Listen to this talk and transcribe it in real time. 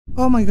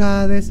Oh my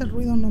God, ese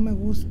ruido no me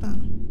gusta.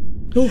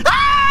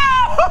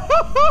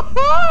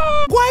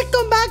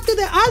 Welcome back to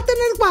the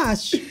alternate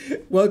watch.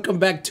 Welcome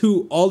back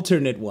to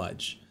alternate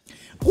watch.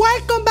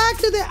 Welcome back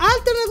to the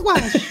alternate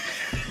watch.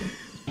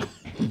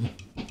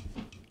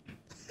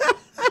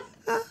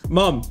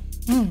 Mom,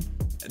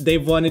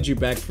 they've wanted you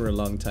back for a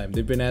long time.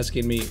 They've been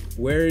asking me,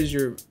 where's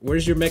your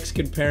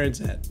Mexican parents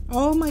at?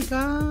 Oh my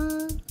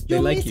God. They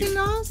You're like missing you.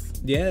 us?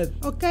 Yeah.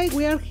 Okay,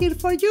 we are here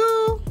for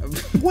you.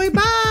 We're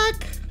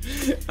back.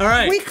 All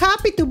right. We're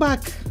happy to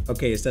back.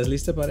 Okay, ¿estás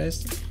lista para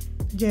esto?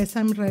 Yes,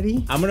 I'm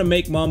ready. I'm gonna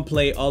make Mom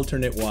play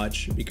alternate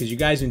watch because you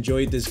guys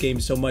enjoyed this game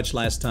so much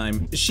last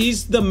time.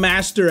 She's the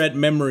master at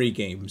memory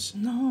games.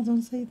 No,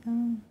 don't say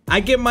that. I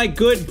get my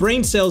good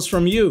brain cells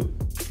from you.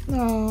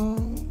 Oh.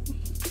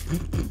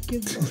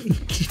 Good boy.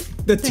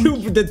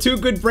 The two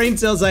good brain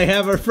cells I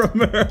have are from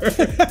her.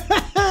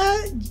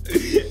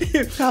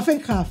 Half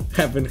and half.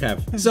 Half and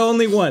half. So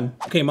only one.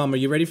 Okay, Mom, are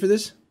you ready for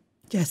this?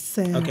 Yes,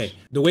 sir. Okay.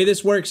 The way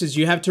this works is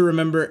you have to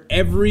remember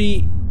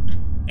everything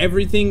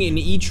in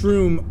each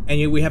room,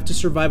 and we have to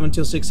survive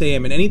until 6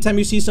 a.m. And anytime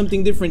you see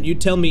something different, you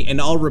tell me, and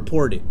I'll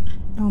report it.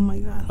 Oh my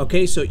God.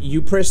 Okay, so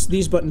you press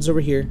these buttons over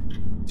here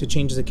to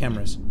change the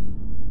cameras.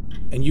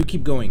 And you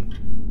keep going.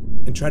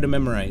 And try to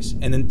memorize.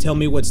 And then tell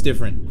me what's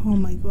different. Oh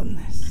my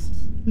goodness.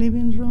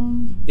 Living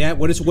room. Yeah,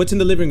 what's in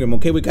the living room?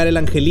 Okay, we got El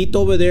Angelito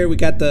over there. We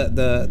got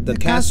the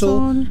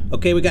castle.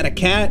 Okay, we got a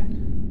cat.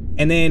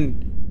 And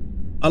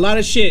then a lot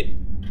of shit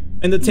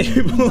in the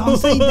table. Don't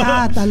say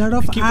that. A lot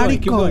of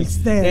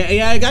articles there.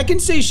 Yeah, I can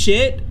say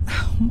shit.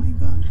 Oh my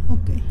God.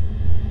 Okay.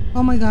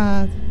 Oh my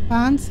God.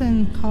 Pants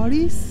and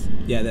hoodies.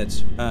 Yeah,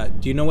 that's.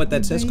 Do you know what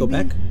that says? Go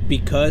back.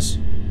 Because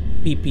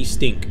pee-pee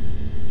stink.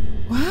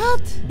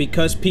 What?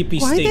 Because pee-pee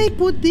stink. Why they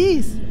put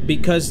this?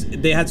 Because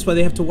that's why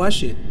they have to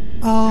wash it.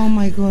 Oh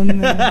my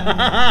goodness.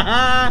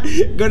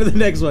 Go to the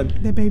next one.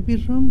 The baby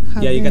room.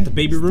 Yeah, you got the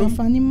baby room.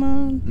 Stuffed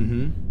animal.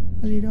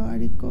 A little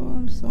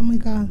articles. Oh my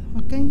God.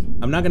 Okay.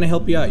 I'm not gonna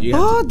help you out. You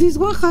have to, this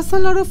one has a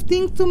lot of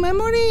things to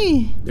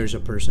memory. there's a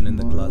person in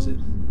the closet.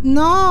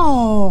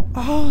 No.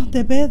 Oh,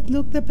 the bed.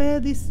 Look, the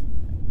bed is.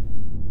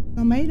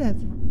 I made it.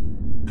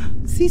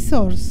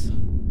 Scissors.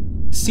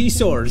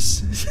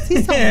 Scissors.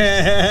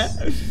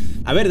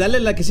 A ver, dale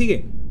la que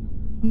sigue.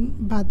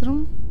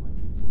 Bathroom.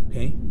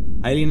 Okay.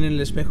 ¿Alguien en el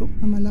espejo?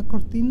 Nomás la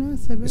cortina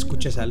se ve.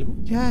 ¿Escuchas algo?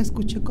 Ya,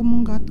 escuché como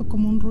un gato,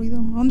 como un ruido.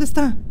 ¿Dónde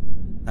está?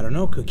 I don't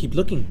know. Keep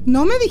looking.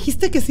 No me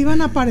dijiste que se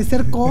iban a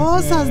aparecer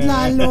cosas,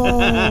 Lalo.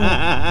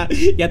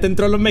 Ya te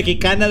entró lo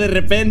mexicana de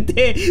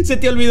repente. Se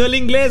te olvidó el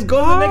inglés. Go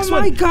to the next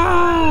one. Oh my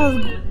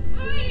God.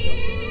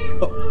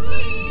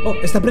 Oh,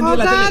 está prendida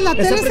la tele. La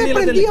tele se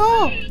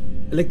prendió.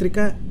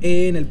 Eléctrica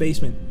en el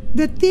basement.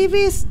 The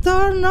TV is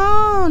turned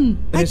on.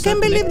 I Está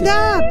can't believe connected.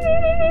 that.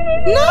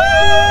 No.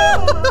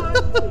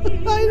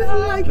 I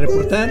don't like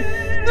Reportar.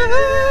 this.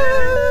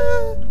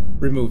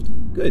 Removed.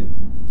 Good.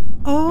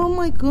 Oh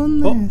my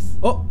goodness.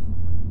 Oh,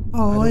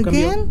 algo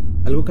again?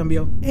 Cambió. Algo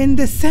cambió. In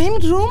the same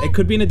room? It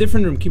could be in a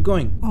different room. Keep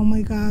going. Oh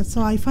my God.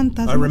 So hay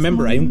fantasmas.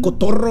 Remember, hay un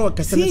cotorro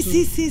acá.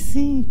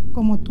 Sí.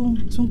 Como tú.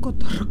 Es un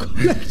cotorro como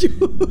like you.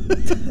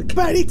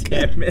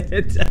 Damn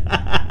it.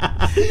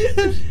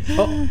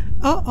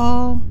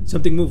 Uh-oh.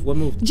 Something moved. What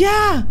moved?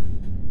 Yeah.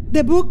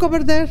 The book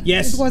over there.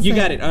 Yes, you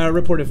got it.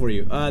 Report it for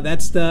you.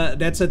 That's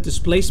a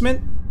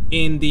displacement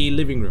in the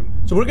living room.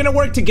 So we're gonna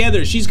work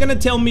together. She's gonna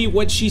tell me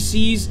what she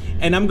sees,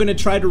 and I'm gonna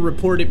try to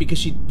report it because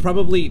she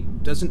probably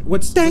doesn't.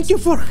 Thank you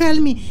for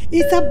helping me.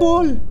 It's a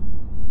ball.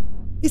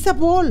 It's a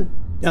ball.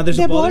 Now there's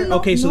a ball there? No,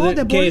 okay, so no,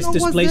 it's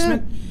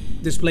displacement.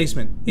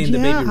 Displacement in the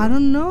baby room. I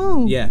don't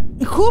know. Yeah.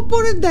 Who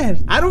put it there?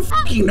 I don't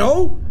fucking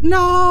know. No,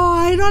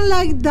 I don't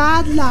like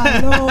that,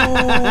 Lalo.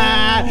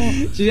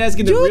 She's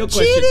asking the real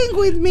question. You're cheating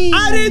with me.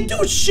 I didn't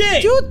do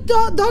shit. You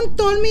don't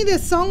tell me the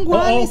song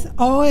one is.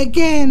 Oh,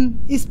 again,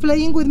 is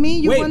playing with me.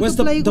 You want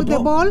to play with the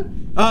ball?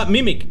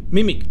 Mimic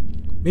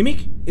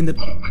in the.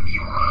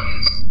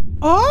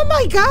 Oh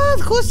my God!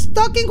 Who's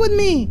talking with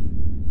me?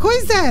 Who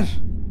is there?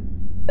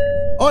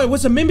 Oh, it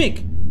was a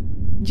mimic.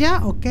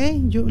 Yeah,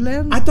 okay, you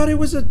learn. I thought it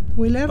was a.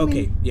 We learn.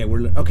 Okay, yeah,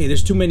 okay.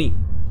 There's too many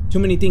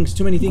things.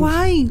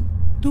 Why?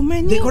 Too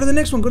many? Go to the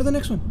next one.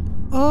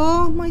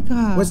 Oh my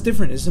God. What's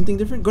different? Is something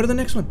different? Go to the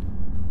next one.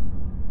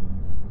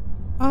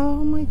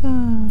 Oh my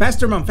God.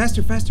 Faster, Mom.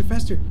 Faster.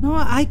 No,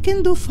 I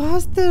can do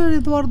faster,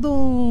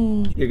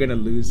 Eduardo. You're gonna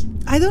lose.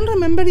 I don't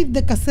remember if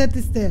the cassette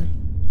is there.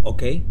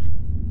 Okay.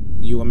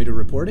 You want me to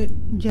report it?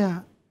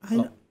 Yeah.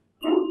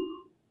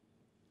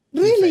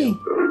 Really?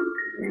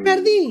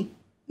 Perdí.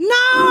 No,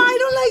 I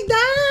don't like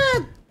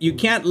that. You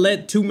can't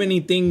let too many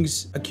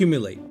things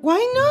accumulate. Why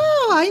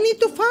no? I need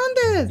to find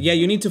it. Yeah,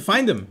 you need to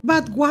find them.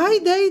 But why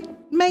they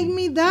make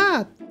me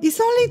that? It's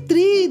only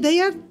 3. They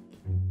are.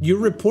 You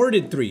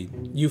reported 3.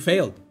 You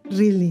failed.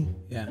 Really?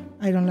 Yeah.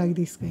 I don't like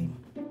this game.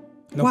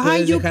 No why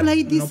you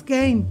play this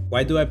game?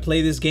 Why do I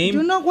play this game?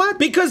 You know what?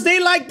 Because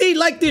they like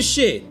this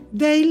shit.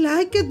 They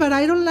like it, but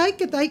I don't like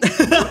it.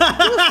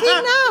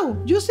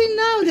 You see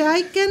now that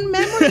I can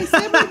memorize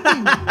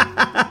everything.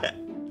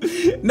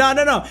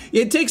 No.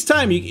 It takes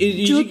time.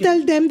 You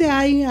tell them that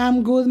I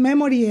am good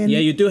memory. And yeah,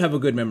 you do have a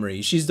good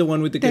memory. She's the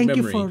one with the good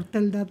memory. Thank you for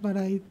tell that, but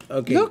I...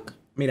 Okay. Look,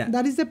 mira.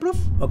 That is the proof.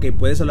 Okay,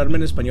 puedes hablarme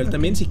en español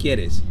también si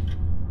quieres.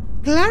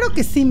 Claro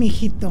que sí,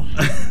 mijito.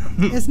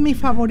 Es mi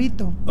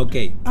favorito. Ok.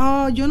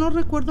 Oh, yo no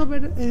recuerdo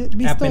haber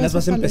visto Apenas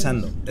vas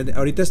empezando.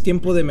 Ahorita es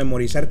tiempo de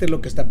memorizarte lo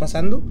que está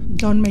pasando.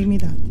 Don't make me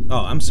that.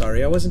 Oh, I'm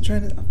sorry. I wasn't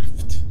trying to...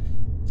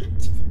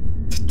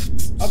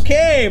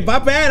 Okay, my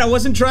bad. I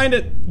wasn't trying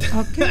to...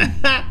 Okay.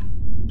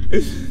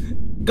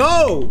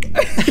 Go!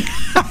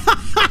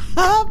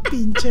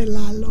 Pinche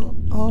Lalo.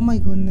 Oh my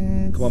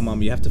goodness. Come on,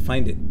 Mom. You have to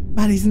find it.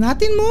 But it's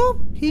nothing more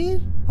here.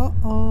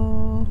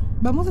 Oh.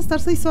 Vamos a estar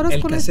 6 horas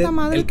con esta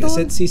madre. El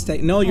cassette sí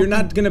está... No, you're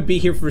not gonna be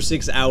here for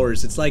 6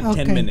 hours. It's like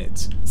 10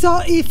 minutes.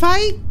 So if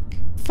I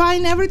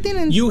find everything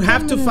in you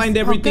have to find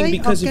everything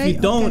because if you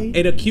don't,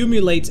 it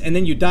accumulates and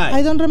then you die.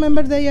 I don't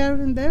remember they are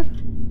in there.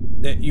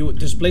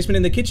 Displacement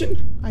in the kitchen?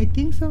 I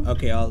think so.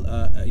 Okay,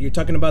 you're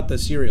talking about the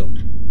cereal.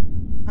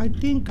 I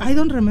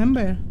don't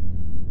remember.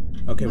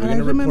 Okay, we're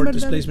gonna report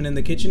displacement in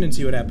the kitchen and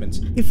see what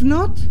happens. If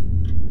not,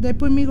 they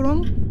put me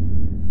wrong.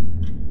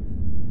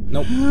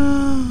 Nope.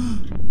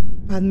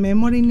 Bad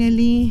memory,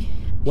 Nelly.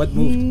 What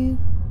moved?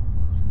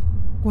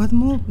 What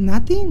moved?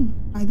 Nothing.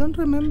 I don't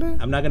remember.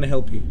 I'm not gonna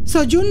help you.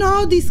 So you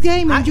know this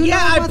game and you know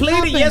I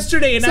played it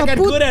yesterday and I got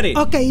good at it.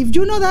 Okay, if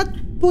you know that,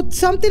 put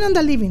something on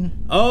the living.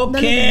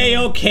 Okay.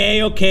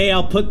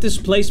 I'll put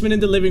displacement in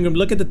the living room.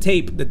 Look at the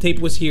tape. The tape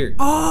was here.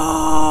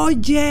 Oh,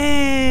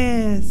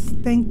 yes.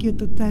 Thank you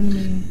to tell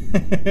me.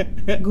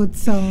 Good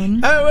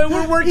son.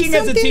 We're working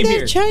as a team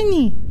here. It's something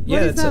shiny. Yeah,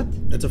 what is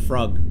that? That's a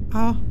frog.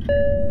 Oh.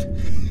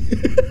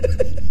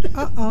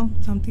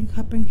 Something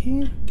happened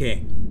here.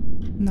 Okay.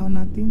 No,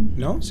 nothing.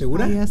 No?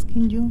 ¿Segura? I'm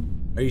asking you.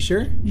 Are you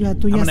sure? Ya,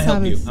 tú ya I'm gonna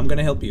help you. sabes. I'm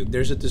gonna help you.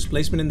 There's a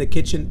displacement in the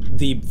kitchen.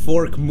 The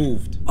fork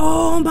moved.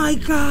 Oh my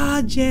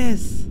God,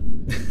 yes.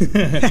 You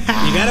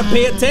gotta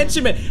pay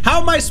attention, man.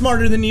 How am I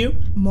smarter than you?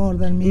 More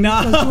than me.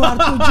 No. Because you are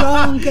too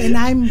young and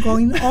I'm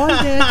going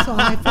older, so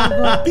I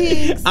forgot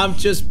things. I'm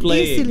just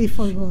playing. Easily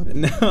forgot.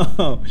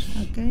 No.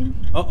 Okay.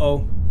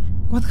 Uh-oh.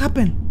 What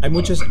happened? Hay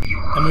muchas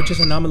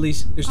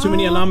anomalies. There's too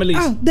many anomalies.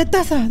 La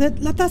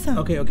taza.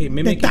 Okay.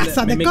 Mimic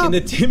taza,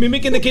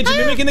 mimic in the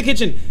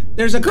kitchen.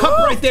 There's a cup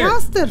right there.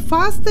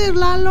 Faster,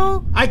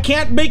 Lalo. I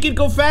can't make it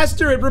go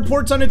faster. It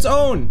reports on its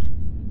own.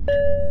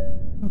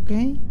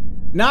 Okay.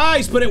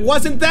 Nice, but it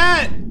wasn't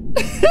that.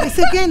 It's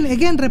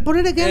again. Report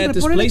it again.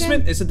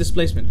 Displacement? It's a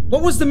displacement.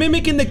 What was the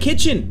mimic in the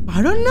kitchen?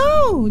 I don't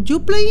know. You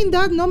playing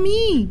that, not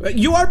me.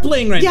 You are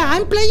playing right now. Yeah,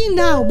 I'm playing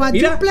now, but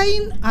you're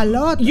playing a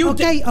lot.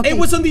 Okay. It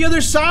was on the other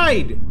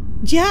side.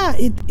 Yeah,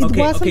 it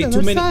was on the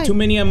other side. Too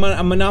many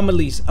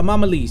anomalies.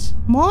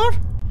 More?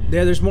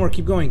 There's more.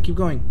 Keep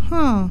going.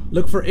 Huh.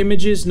 Look for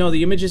images. No,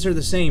 the images are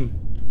the same.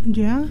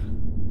 Yeah.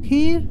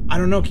 Here. I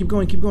don't know. Keep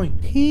going.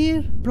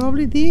 Here.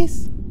 Probably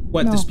this.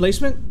 What, no.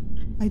 Displacement?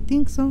 I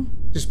think so.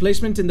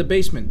 Displacement in the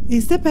basement.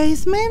 Is the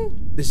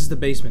basement? This is the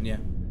basement, yeah.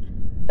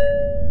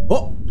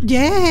 Oh!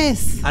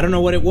 Yes! I don't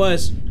know what it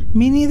was.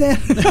 Me neither.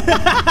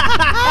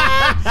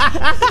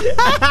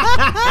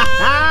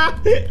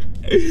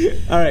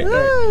 Alright.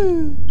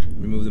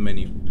 Remove the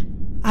menu.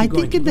 I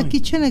think in the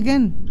kitchen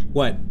again.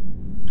 What?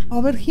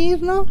 Over here,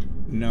 no?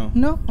 No.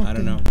 No? Okay. I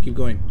don't know. Keep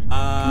going.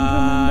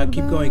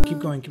 Keep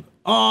going.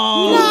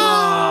 Oh!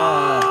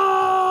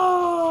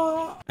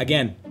 No!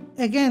 Again.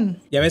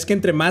 ¿Ya ves que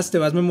entre más te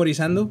vas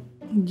memorizando?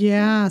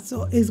 Yeah,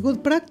 so it's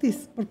good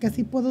practice, porque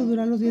así puedo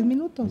durar los 10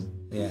 minutos.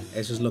 Yeah,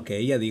 eso es lo que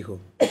ella dijo.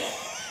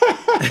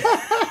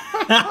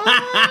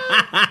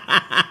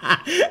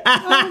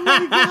 Oh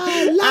my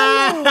God,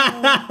 Lalo.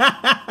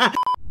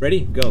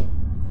 Ready? Go,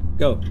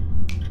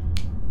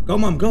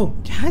 Mom, go.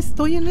 Ya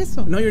estoy en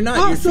eso. No, you're not.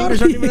 Your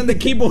fingers aren't even on the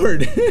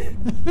keyboard.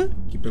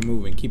 Keep it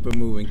moving.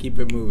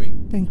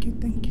 Thank you.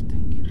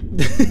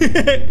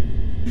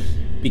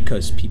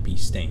 Because pee-pee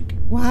stank.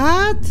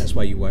 What? That's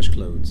why you wash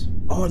clothes.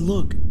 Oh,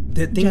 look.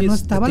 The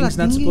thing's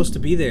not supposed to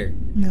be there.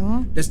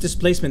 No. That's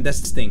displacement. That's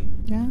this thing.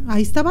 Yeah.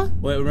 Ahí estaba.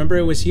 Well, remember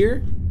it was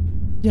here?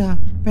 Yeah.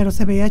 Pero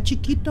se veía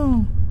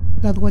chiquito.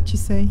 That's what she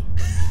say.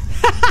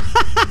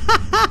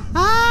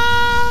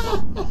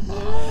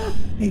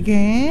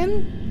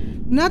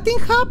 Again? Nothing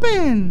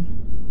happened.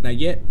 Not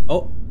yet.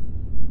 Oh.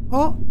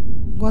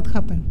 What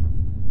happened?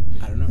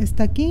 I don't know.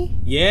 ¿Está aquí?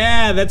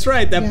 Yeah, that's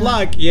right. That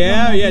block.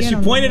 Yeah. She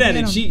pointed at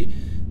it.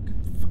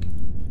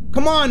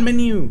 Come on,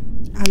 menu.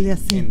 Hazle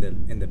así.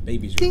 In the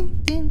baby's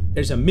room. Ting.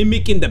 There's a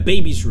mimic in the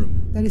baby's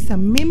room. There is a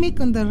mimic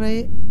in the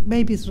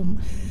baby's room.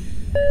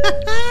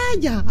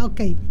 Yeah,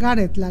 okay. Got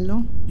it,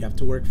 Lalo. You have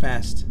to work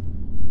fast.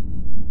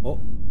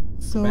 Oh.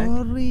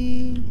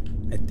 Sorry.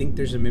 Back. I think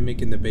there's a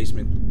mimic in the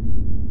basement.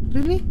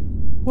 Really?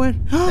 Where?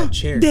 That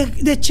chair.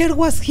 The chair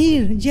was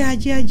here. Yeah.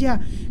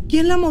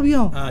 ¿Quién la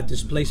movió?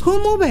 Displacement.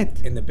 Who moved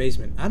it? In the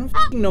basement. I don't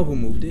f***ing know who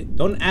moved it.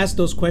 Don't ask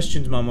those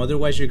questions, Mom.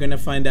 Otherwise, you're gonna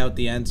find out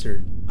the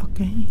answer.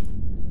 Okay.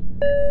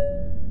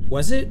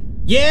 Was it?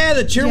 Yeah,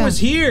 the chair was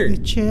here. The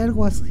chair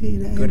was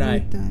here Good every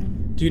eye.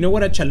 time. Do you know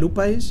what a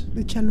chalupa is?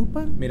 The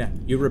chalupa? Mira,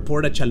 you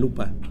report a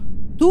chalupa.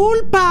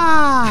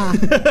 ¡Tulpa!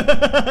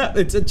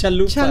 It's a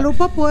chalupa.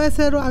 Chalupa puede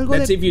ser algo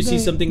That's if you see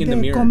something in the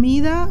mirror.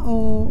 Comida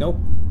o... Nope,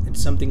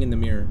 it's something in the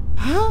mirror.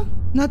 Huh?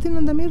 Nothing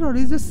in the mirror.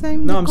 It's the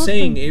same. No, I'm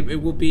saying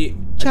it will be a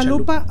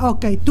chalupa.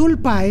 Okay,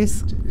 tulpa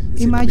es.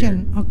 It's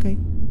Imagine. Okay.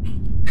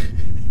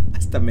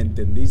 Hasta me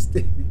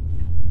entendiste.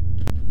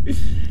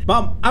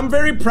 Mom, I'm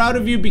very proud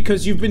of you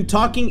because you've been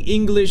talking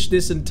English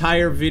this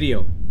entire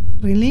video.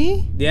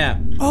 Really? Yeah.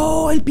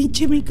 Oh, el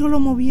pinche micro lo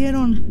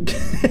movieron.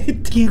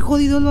 ¿Quién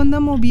jodido lo anda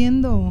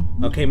moviendo?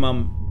 Okay,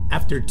 Mom.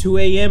 After 2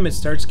 a.m. it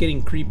starts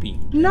getting creepy.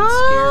 No,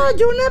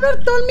 you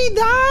never told me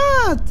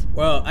that.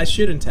 Well, I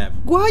shouldn't have.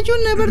 Why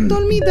you never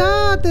told me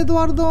that,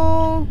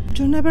 Eduardo?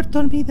 You never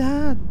told me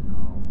that.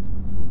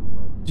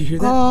 Do you hear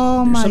that?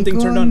 Oh, There's my something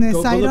goodness, turned on.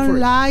 Go I look don't for it.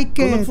 like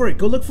Go it. look for it.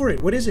 Go look for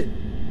it. What is it?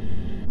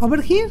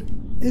 Over here?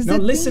 Is No,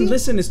 the listen, TV?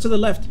 listen. It's to the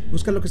left.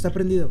 Busca lo que está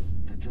prendido.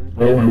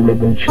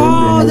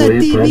 Oh, the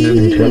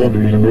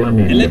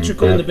TV.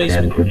 Electrical in the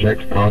basement.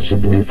 Project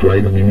possibly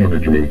frightening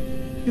imagery.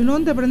 You know,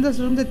 in the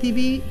Brenda's room, the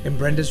TV, In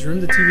Brenda's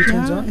room, the TV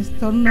turns yeah, on? it's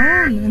turned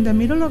on in the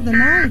middle of the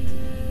night.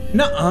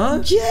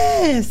 Nuh-uh.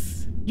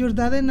 Yes! Your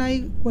dad and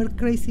I were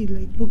crazy,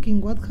 like, looking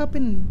what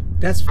happened.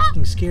 That's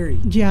fucking scary.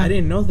 Yeah. I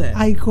didn't know that.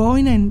 I go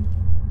in and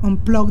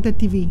unplug the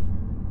TV,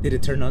 Did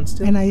it turn on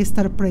still? and I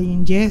start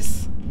praying.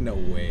 Yes, No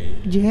way.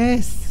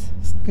 yes,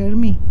 scare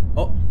me.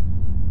 Oh.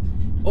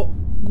 Oh.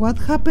 What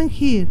happened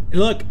here?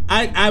 Look,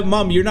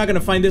 Mom, you're not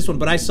gonna find this one,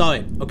 but I saw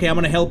it. Okay, I'm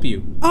gonna help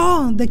you.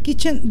 Oh, the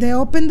kitchen, they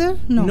open there?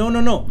 No.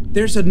 No.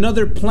 There's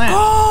another plant.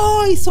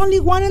 Oh, it's only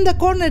one in the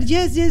corner.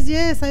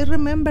 Yes, I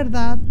remember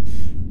that.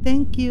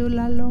 Thank you,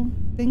 Lalo.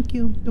 Thank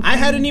you.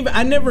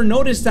 I never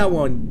noticed that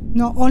one.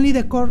 No, only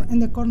the in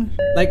the corner.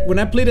 Like, when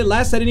I played it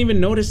last, I didn't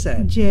even notice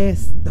that.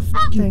 Yes. The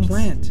fucking Thanks.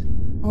 plant.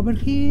 Over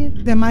here,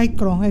 the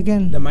micro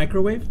again. The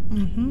microwave?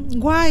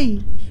 Why?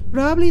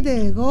 Probably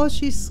the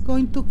ghost is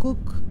going to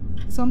cook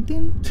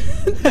something.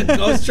 The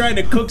ghost trying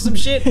to cook some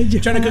shit? Yeah.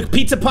 Trying to cook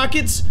pizza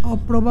pockets? Or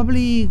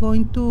probably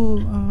going to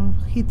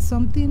hit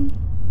something.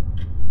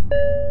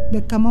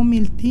 The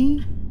chamomile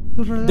tea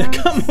to The relax.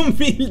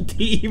 chamomile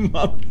tea,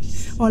 Mom.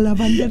 Or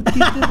lavender tea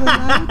to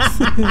relax.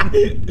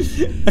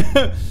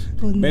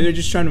 Maybe they're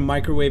just trying to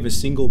microwave a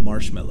single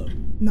marshmallow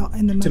No,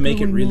 and the to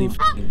make it microwave, really no.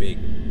 fucking big.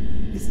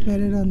 It's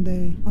better on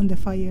the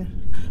fire.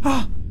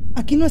 Ah,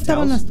 aquí no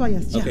estaban las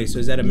toallas. Okay, so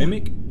is that a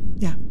mimic?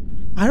 Yeah.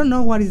 I don't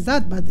know what is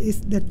that, but it's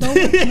the towel.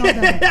 Not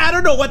that. I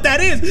don't know what that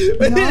is.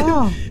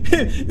 No.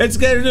 It's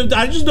good.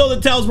 I just know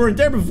the towels weren't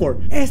there before.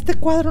 Este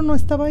cuadro no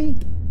estaba ahí.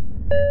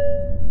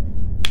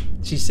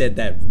 She said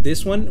that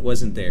this one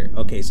wasn't there.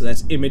 Okay, so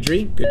that's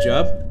imagery. Good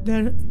job.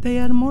 They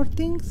are more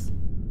things.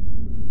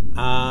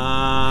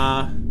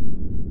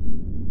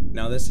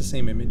 No, that's the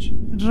same image.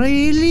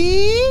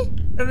 Really?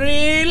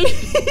 Really?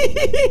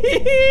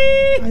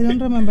 I don't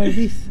remember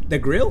this. The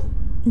grill?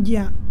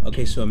 Yeah.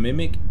 Okay, so a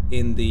mimic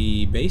in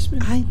the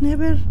basement? I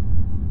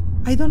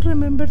don't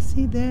remember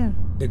see there.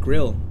 The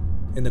grill.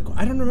 I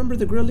don't remember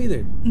the grill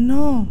either.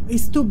 No,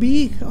 it's too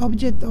big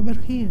object over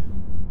here.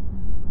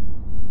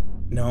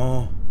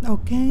 No.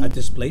 Okay. A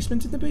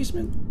displacement in the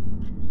basement?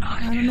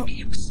 I don't know. What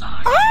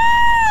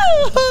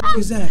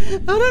is that? I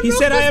don't He know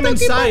said I who's am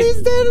talking, inside. but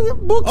is there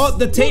books, Oh,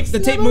 the tape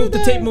books moved, never the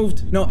tape there?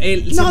 moved. No,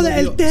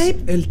 el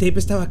tape. El tape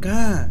estaba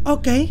acá.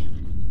 Okay.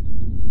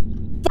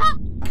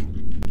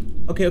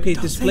 Okay, Don't say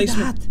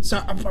displacement. that. So,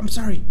 I'm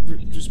sorry.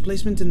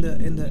 Displacement in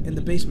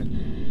the basement.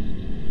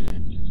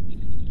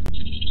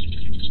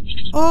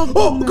 Oh,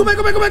 Oh, go back.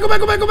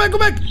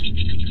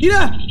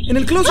 Mira, en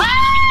el closet.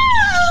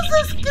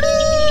 the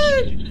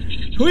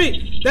screen!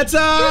 Wait, that's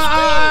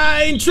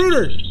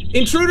intruder.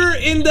 Intruder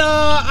in the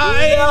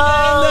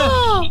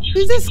No!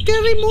 It's a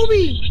scary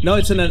movie. No,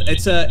 it's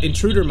a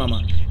intruder,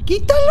 mama.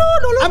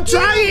 Quítalo, no lo I'm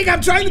quiero.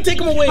 trying to take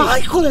him away.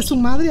 Ay, hijo de su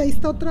madre, ahí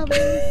está otra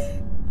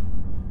vez.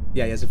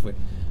 Ya se fue.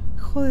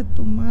 Hijo de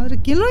tu madre.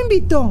 ¿Quién lo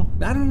invitó?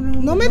 I don't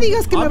know. No me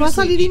digas que me va a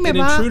salir y me an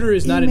va, intruder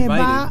is not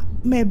invited.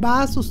 me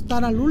va a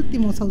asustar al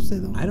último,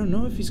 Saucedo. I don't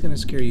know if he's gonna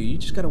scare you. You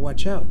just gotta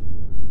watch out.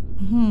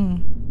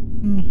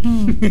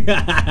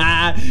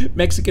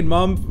 Mexican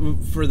mom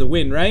for the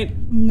win, right?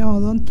 No,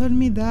 don't tell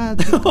me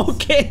that.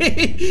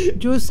 Okay.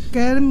 You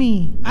scare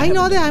me. I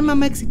know that I'm a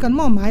Mexican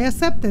mom. I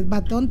accept it,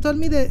 but don't tell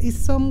me that it's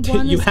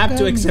someone. You have to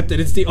scare me. accept it.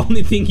 It's the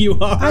only thing you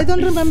are. I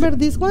don't remember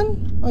this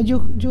one. Or you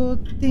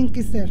think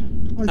it's there?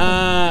 Hold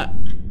on.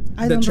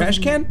 I The don't trash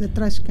remember. can? The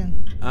trash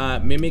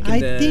can. Mimic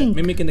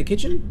think. in the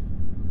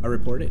kitchen? I'll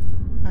report it.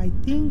 I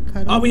think.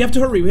 I don't Oh, we have to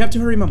hurry,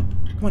 Mom.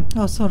 Come on.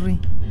 Oh, sorry.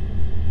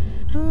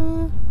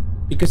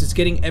 Because it's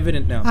getting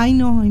evident now. I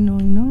know.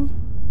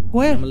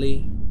 Where?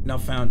 Anomaly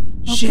not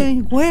found. Okay,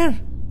 Shit. where?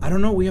 I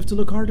don't know. We have to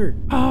look harder.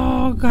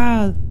 Oh,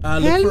 God.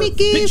 Look Help for me,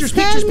 kids. Pictures,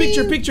 help me.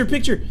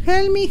 picture.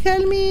 Help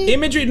me.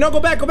 Imagery. No, go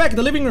back.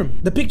 The living room.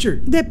 The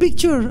picture. The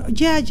picture.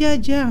 Yeah.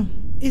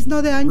 It's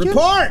not the angel?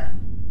 Report.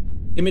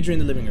 Imagery in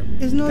the living room.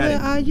 It's not Got the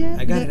it. angel?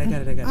 I got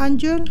it.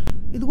 Angel?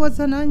 It was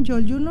an angel,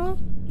 you know?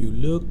 You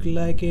look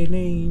like an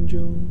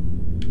angel.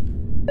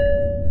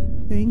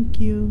 Thank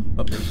you.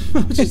 Oh, I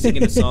was just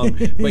singing a song.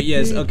 But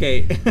yes,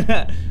 okay.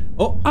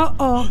 Oh,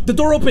 Uh-oh. the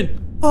door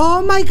open.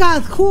 Oh my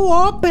God, who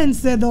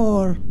opens the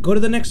door? Go to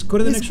the next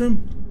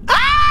room.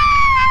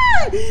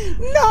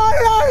 No.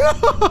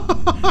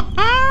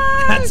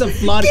 That's a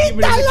flawed even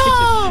in the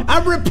kitchen.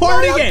 I'm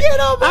reporting it.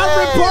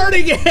 I'm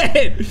reporting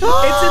it. It's in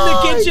the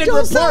kitchen.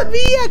 Yo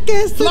sabía que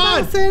esto iba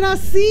a Flawed. ser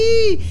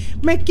así.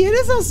 Me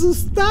quieres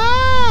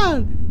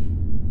asustar.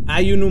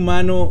 Hay un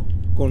humano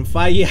con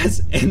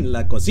fallas en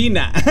la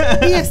cocina.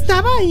 Y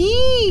estaba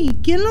ahí.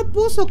 ¿Quién lo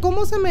puso?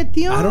 ¿Cómo se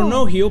metió? I don't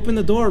know. He opened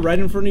the door right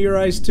in front of your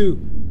eyes too.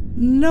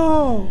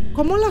 No.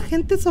 ¿Cómo la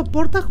gente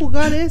soporta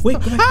jugar esto? Wait,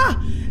 come back.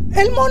 ¡Ah!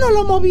 El mono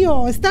lo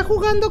movió. Está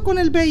jugando con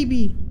el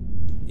baby.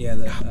 Yeah,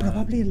 the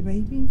Probably el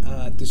baby.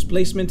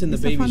 displacement in the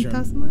 ¿Es a baby's room.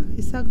 fantasma?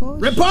 ¿Es a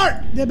ghost? Report!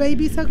 ¿The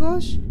baby is a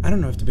ghost? I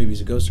don't know if the baby's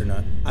a ghost or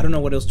not. I don't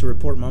know what else to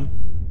report, Mom.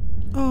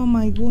 Oh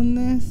my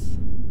goodness.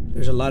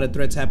 There's a lot of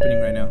threats happening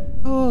right now.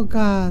 Oh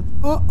God.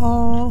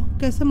 Oh.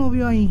 ¿Qué se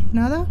movió ahí?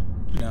 ¿Nada?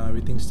 No,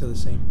 everything's still the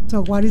same.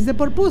 So what is the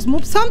purpose?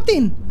 Move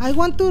something. I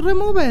want to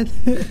remove it.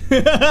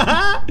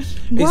 Is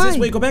Why? this?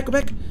 Wait, go back.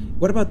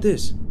 What about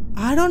this?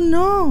 I don't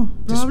know.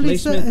 Probably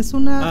Displacement. es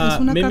una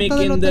Mimic carta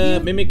de in lotería.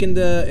 the mimic in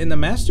the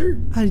master,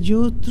 Are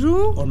you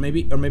true? or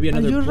maybe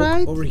another you book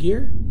right? over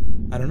here.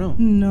 I don't know.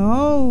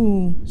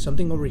 No.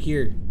 Something over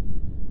here.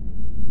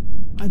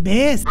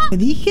 ¿Ves? Te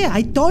dije.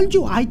 I told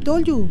you.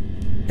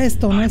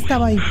 Esto no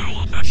estaba ahí.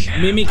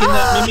 Mimic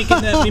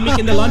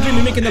in the laundry.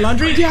 Mimic in the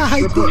laundry. Yeah,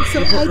 I Report, think so.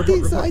 report, I report,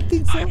 think so. report. I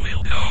think so.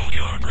 will know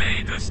your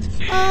greatest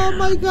fear. Oh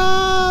my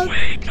God.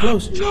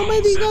 Close. No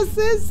me digas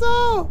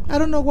eso. I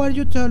don't know what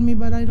you told me,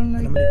 but I don't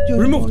like your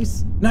Remove.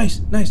 voice. Nice.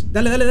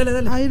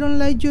 Dale. I don't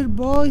like your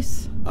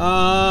voice.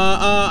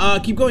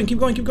 Keep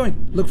going.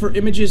 Look for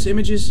images.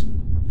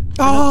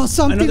 Oh,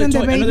 something another in the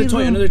toy, baby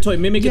room. another toy.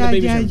 Mimic in the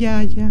baby's room.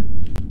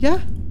 Ya.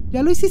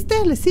 ¿Ya lo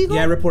hiciste? ¿Le sigo?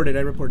 Yeah, I reported.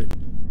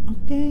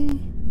 Okay.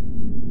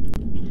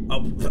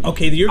 Oh,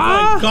 okay, you're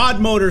going God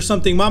mode or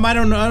something, Mom. I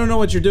don't know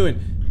what you're doing.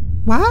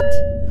 What?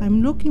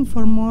 I'm looking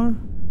for more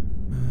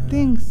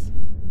things.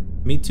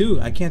 Me too.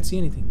 I can't see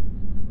anything.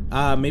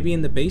 Maybe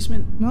in the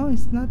basement. No,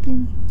 it's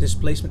nothing.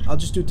 Displacement. I'll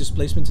just do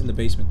displacement in the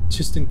basement,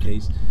 just in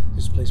case.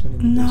 Displacement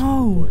in the basement.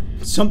 No.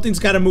 report. Something's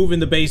got to move in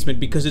the basement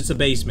because it's a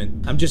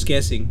basement. I'm just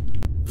guessing.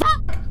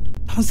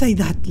 Don't say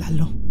that,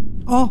 Lalo.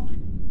 Oh,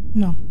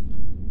 no.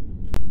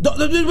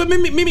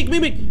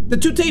 Mimic. The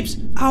 2 tapes.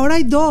 Ahora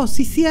hay dos,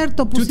 sí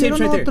cierto, 2 tapes pusieron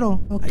right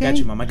otro. there. Okay. I got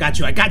you,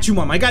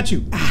 Mom. I got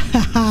you.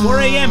 4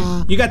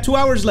 a.m. You got 2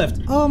 hours left.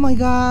 Oh my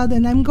God,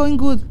 and I'm going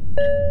good.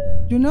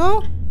 You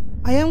know?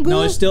 I am good.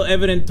 No, it's still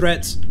evident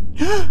threats.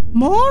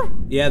 More?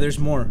 Yeah, there's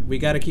more. We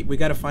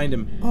gotta find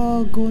him.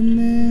 Oh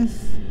goodness.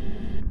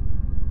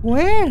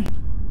 Where?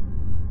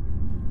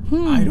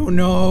 I don't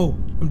know.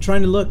 I'm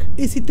trying to look.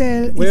 Is it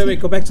a Wait.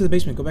 Go back to the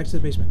basement.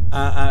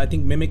 I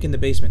think mimic in the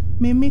basement.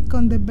 mimic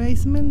on the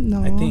basement?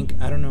 No.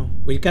 I don't know.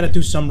 We gotta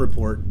do some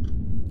report.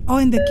 Oh,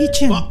 in the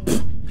kitchen. Oh,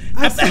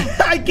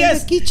 I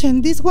guess. In the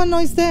kitchen. This one no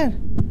is there.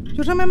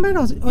 You remember?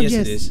 Oh, Yes,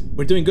 it is.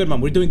 We're doing good,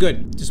 Mom. We're doing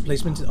good.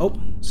 Displacement. Oh,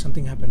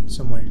 something happened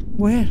somewhere.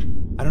 Where?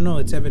 I don't know.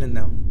 It's evident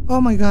now.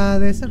 Oh my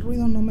God, ese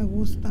ruido no me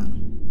gusta.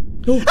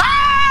 Oh.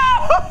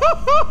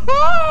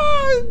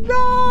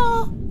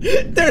 No.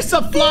 There's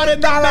a flood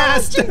in the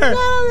master.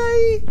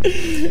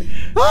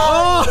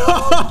 Oh,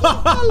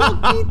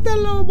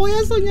 quítalo. Voy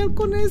a soñar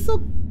con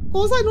eso.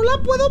 Cosa y no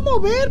la puedo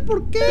mover.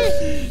 ¿Por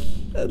qué?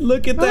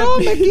 Look at that. Oh,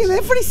 me piece.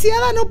 quedé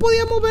friseada. No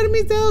podía mover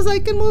mis dedos. I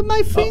can move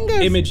my fingers.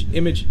 Oh, image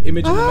in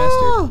the master.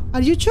 Oh,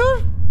 are you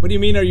sure? What do you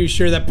mean? Are you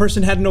sure that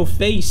person had no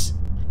face?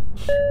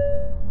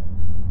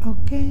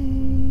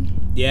 Okay.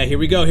 Yeah, here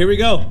we go.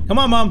 Come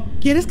on, Mom.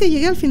 ¿Quieres que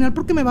llegue al final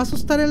porque me va a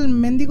asustar el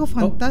mendigo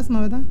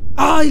fantasma, verdad?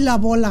 ¡Ay, la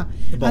bola!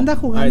 The ball. Anda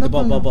All right, jugando the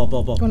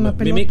ball. con la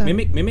pelota.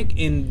 Mimic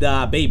in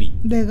the baby.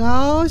 The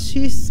girl,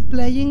 she's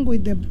playing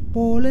with the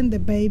ball in the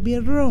baby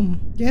room.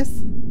 Yes?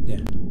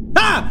 Yeah.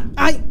 Ah!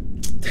 ¡Ay!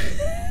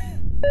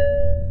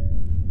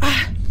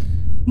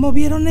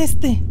 Movieron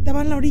este.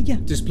 Estaba en la orilla.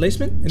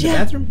 Displacement in the Ya,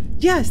 bathroom?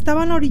 ya,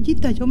 estaba en la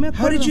orillita. Yo me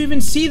acuerdo. How did you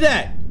even see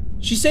that?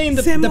 She's saying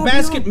Se the movió.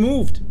 basket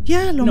moved.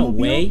 Ya, lo No movió.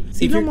 way.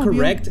 Sí, If lo you're movió.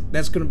 correct,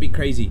 that's gonna be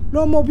crazy.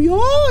 Lo movió.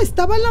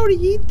 Estaba en la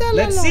orillita.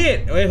 Let's Lalo. see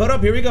it. Wait, hold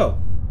up. Here we go.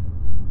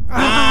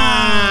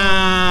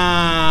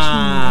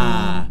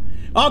 Ah.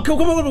 Oh, come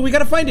on. We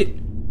gotta find it.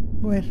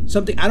 Where?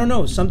 Something. I don't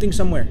know. Something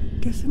somewhere.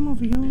 ¿Qué se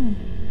movió?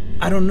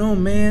 I don't know,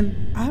 man.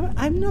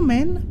 I'm no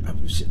man.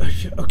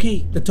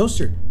 Okay, the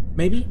toaster.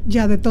 Maybe.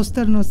 Ya, de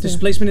toaster no sé.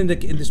 Displacement in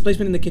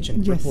the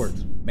kitchen. Yes. Report.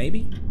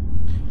 Maybe.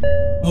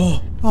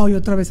 Oh. Ay,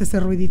 otra vez ese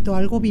ruidito.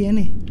 Algo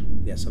viene.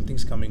 Yeah,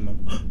 something's coming, Mom.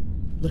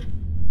 Look.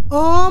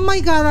 Oh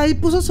my God, ahí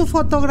puso su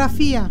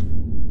fotografía.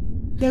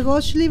 The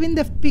ghost leaving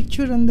the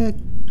picture on the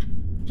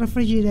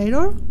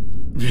refrigerator.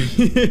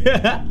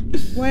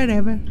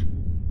 Wherever.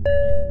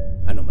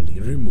 Anomaly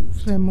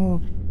removed.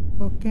 Remove.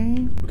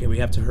 Okay. Okay, we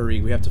have to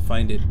hurry. We have to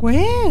find it.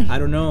 Where? I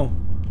don't know.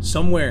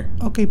 Somewhere.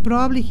 Okay,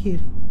 probably here.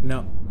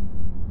 No.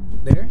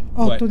 There?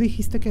 Oh, What? tú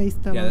dijiste que ahí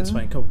estaba. Yeah, that's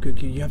 ¿verdad? fine.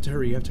 Go, you have to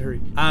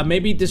hurry.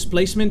 Maybe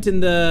displacement in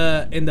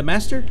the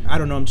master? I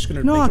don't know. I'm just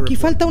gonna No, make a aquí report.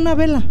 falta una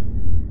vela.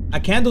 A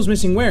candle's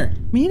missing where?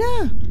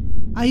 Mira.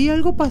 Ahí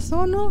algo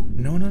pasó, ¿no?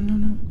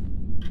 No.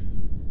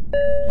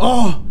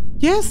 Oh!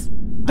 Yes.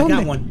 I ¿Dónde?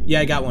 got one.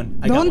 Yeah, I got one.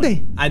 I got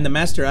 ¿Dónde? one. In the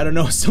master. I don't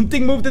know.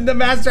 Something moved in the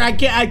master. I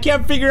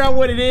can't figure out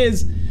what it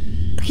is.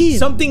 Here.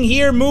 Something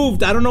here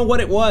moved. I don't know what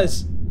it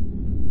was.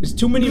 There's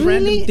too many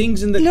random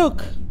things in the...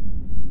 Look.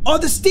 Oh,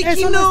 the sticky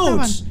Eso no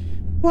notes!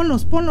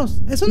 estaban.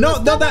 Ponlos. Eso no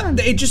estaban.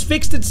 It just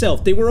fixed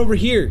itself. They were over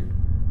here.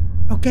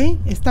 Ok,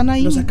 están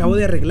ahí. Los acabo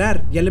de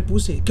arreglar. Ya le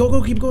puse.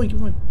 Go, keep going.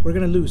 We're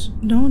gonna lose.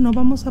 No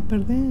vamos a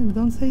perder.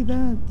 Don't say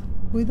that.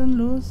 We don't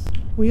lose.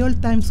 We all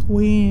times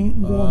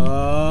win.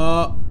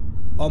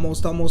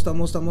 Almost.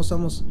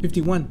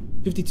 51.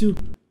 52.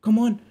 Come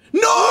on.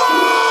 No!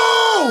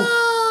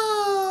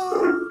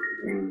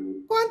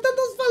 ¿Cuántos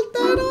nos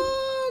faltaron?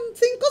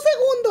 5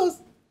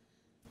 segundos.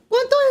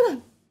 ¿Cuánto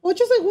eran? ¿8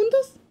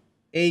 segundos?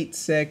 8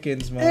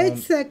 seconds, Mom. 8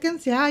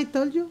 seconds. Yeah, I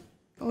told you.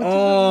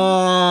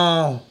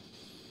 Oh.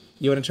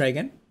 You want to try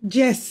again?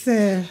 Yes,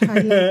 sir. I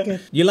like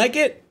it. You like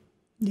it?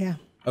 Yeah.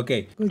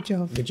 Okay. Good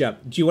job. Good job.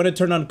 Do you want to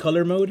turn on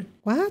color mode?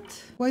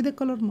 What? Why the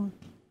color mode?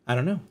 I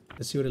don't know.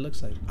 Let's see what it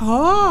looks like.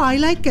 Oh, I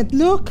like it.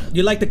 Look.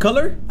 You like the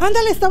color?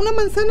 Ándale, está una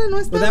manzana, no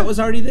está. Well, that was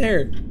already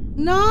there.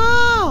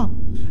 No.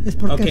 Es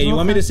porque Okay, you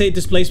want me to say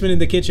displacement in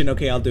the kitchen?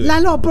 Okay, I'll do it.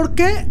 Lalo, ¿por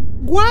qué?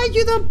 Why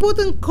you don't put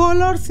in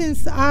color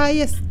since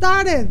I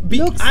started?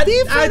 Looks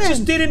different. I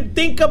just didn't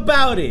think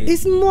about it.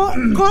 It's more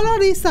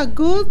color is a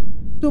good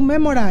to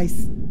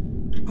memorize.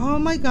 Oh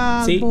my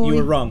God, See, boy. you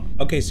were wrong.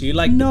 Okay, so you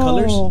like the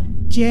colors?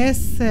 Yes,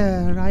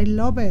 sir. I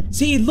love it.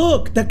 See,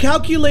 look, the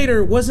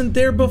calculator wasn't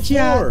there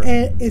before.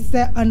 Yeah, it's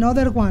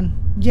another one.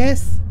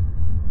 Yes.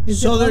 It's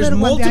So the there's other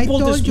one that I multiple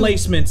told you.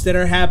 displacements that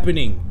are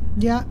happening.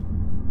 Yeah,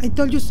 I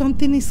told you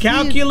something is here.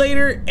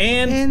 Calculator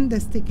and the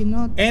sticky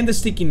note. and the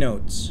sticky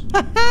notes.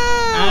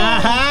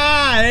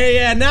 Aha!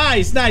 Yeah,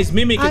 nice.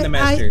 Mimicking the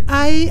master.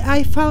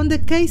 I found the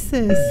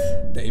cases.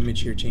 The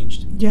image here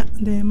changed. Yeah,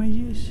 the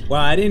images.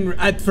 Well, I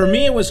didn't. For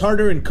me, it was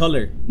harder in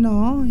color.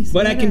 No, it's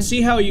But I better. can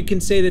see how you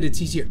can say that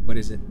it's easier. What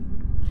is it?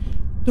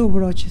 2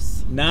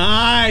 brooches.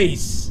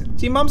 Nice.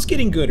 See, Mom's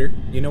getting gooder.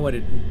 You know what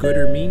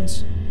gooder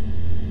means?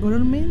 Gooder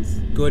means?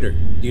 Gooder.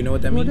 Do you know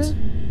what that means?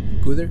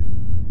 Gooder?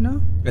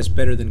 No? That's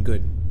better than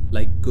good.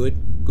 Like good,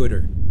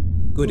 gooder.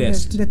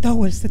 Goodest. The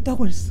towers.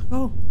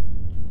 Oh,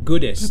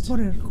 Goodest.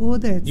 reporter.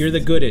 Goodest. You're the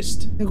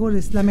goodest. The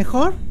goodest. ¿La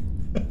mejor?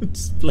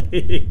 Just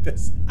playing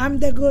this. I'm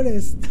the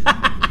goodest.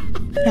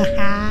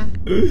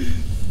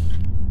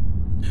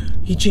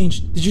 He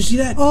changed. Did you see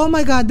that? Oh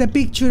my God, the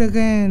picture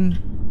again.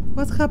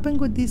 What's happened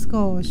with this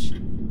ghost?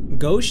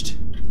 Ghost?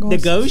 The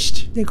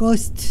ghost? The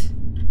ghost.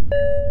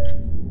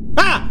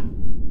 Ah!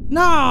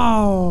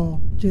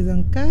 No! You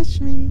don't catch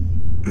me.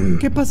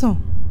 ¿Qué pasó?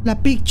 La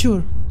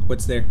picture.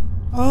 What's there?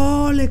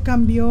 Oh, le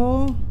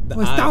cambió. The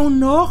Está eye.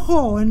 un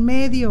ojo en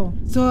medio.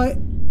 So,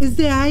 it's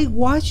the eye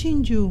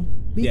watching you.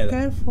 Be Yeah,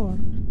 careful.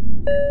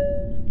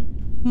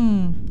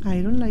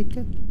 I don't like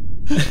it.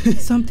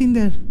 Something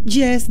there.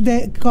 Yes,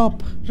 the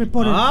cop.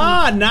 Reporter.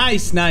 Ah,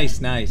 nice. It's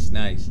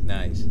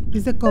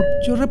the cop.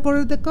 You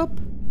reported the cop?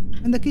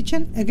 In the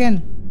kitchen?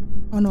 Again.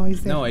 Oh no,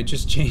 it's there. No, it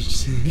just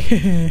changed.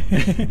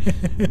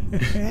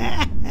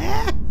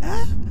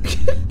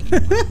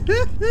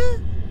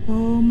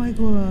 Oh my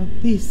God.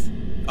 This.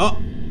 Oh,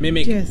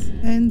 mimic. Yes.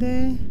 And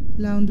the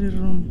laundry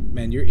room.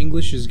 Man, your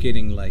English is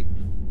getting like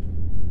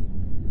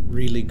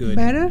really good.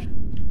 Better?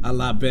 A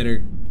lot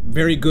better.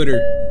 Very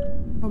gooder.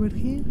 Over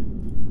here.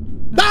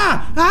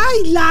 Ah!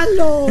 ¡Ay,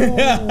 Lalo!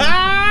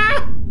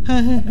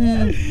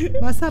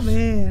 Vas a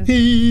ver.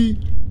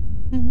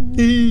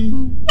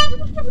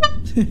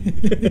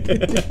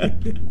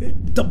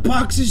 The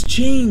box is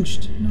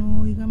changed.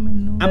 No, dígame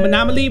no.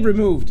 Anomaly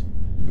removed.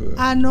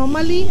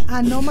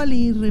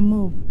 Anomaly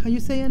removed. Can you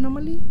say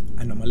anomaly?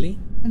 Anomaly?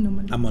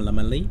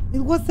 Anomaly. It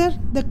was there,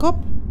 the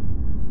cop.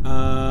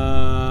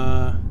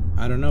 I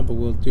don't know, but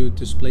we'll do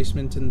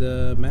displacement in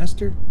the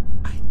master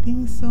I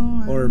think so.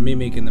 or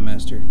mimic in the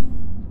master.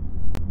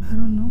 I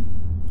don't know.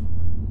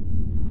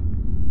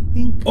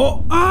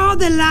 Oh,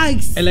 the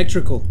lights.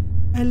 Electrical.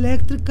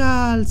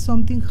 Electrical.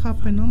 Something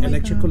happened. Oh my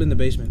Electrical God. in the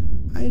basement.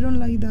 I don't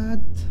like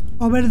that.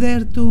 Over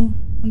there too,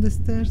 on the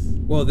stairs.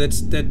 Well, that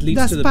leads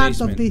That's to the part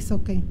basement. of this.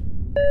 Okay.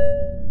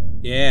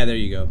 Yeah, there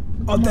you go.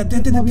 Oh,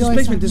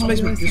 Movió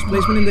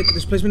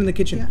displacement in the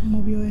kitchen. Yeah,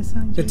 movió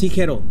esa. The Yes. tea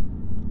kettle.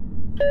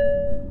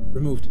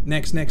 Removed.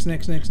 Next.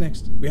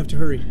 We have to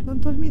hurry.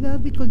 Don't tell me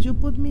that because you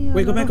put me.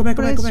 Wait, go back.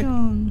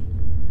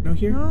 No,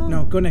 here? No.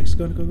 No, go next.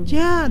 Go.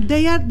 Yeah,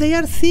 they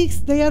are 6.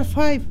 They are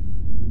 5.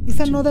 It's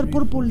another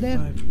purple there.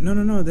 5.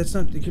 No, that's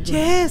not.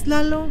 Yes,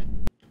 Lalo.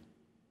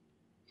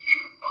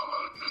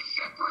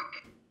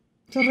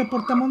 So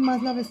reportamos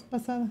más la vez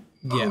pasada.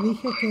 Yeah. Te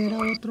dije que era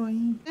otro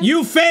ahí.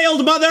 You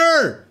failed,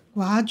 mother!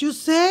 What you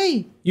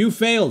say? You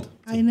failed.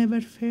 I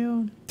never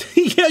failed.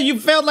 Yeah, you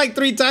failed like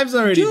 3 times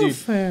already, You dude.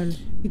 failed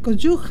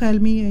because you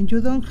help me and you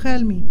don't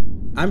help me.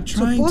 I'm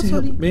trying to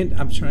Supposedly. help. Man,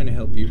 I'm trying to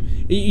help you.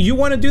 You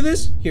want to do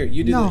this? Here,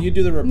 you do. No. You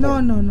do the report.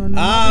 No.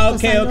 Ah,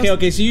 because I lost-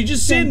 okay. So you're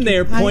just sitting Thank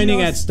there you. I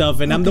pointing at lost. stuff,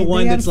 and I'm the Okay,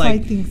 one they are that's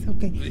like, fighting.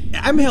 Okay.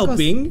 I'm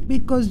helping.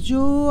 Because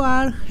you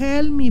are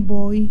help me,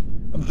 boy.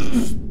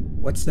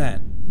 What's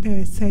that?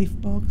 The safe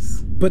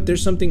box. But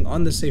there's something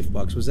on the safe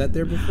box. Was that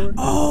there before?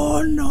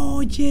 Oh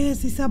no,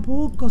 yes, it's a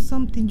book or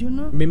something, you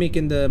know? Mimic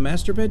in the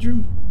master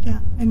bedroom? Yeah,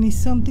 and it's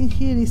something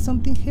here. Is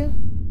something here?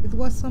 It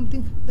was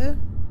something there?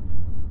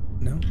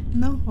 No.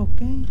 No,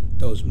 okay.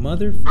 Those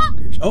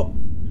motherfuckers. Oh,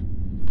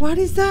 What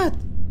is that?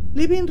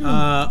 Living room.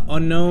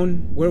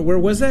 unknown. Where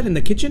was that? In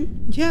the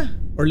kitchen Yeah,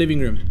 or living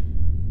room?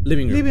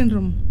 Living room. living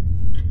room.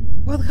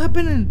 What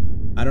happening?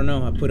 I don't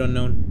know. I put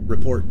unknown.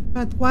 Report.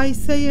 But why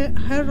say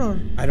error?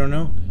 I don't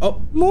know.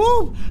 Oh,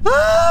 Move!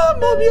 Ah,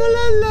 movió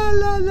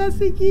la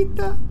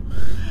sillita.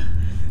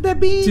 The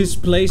bean.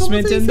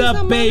 Displacement ¿Cómo se in dice the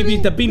esa baby,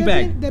 madre? the bean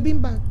bag. The bean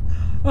bag.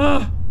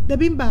 Ah, the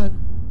bean bag.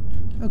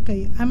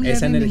 Okay, I'm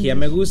esa learning energía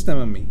me English. gusta,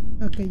 mami.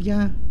 Okay, me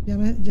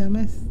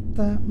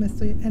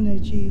estoy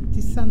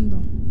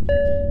energizando.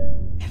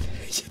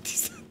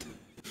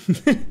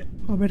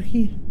 Over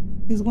here.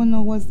 This one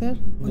no was there?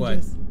 Oh, What?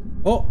 yes.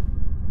 Oh,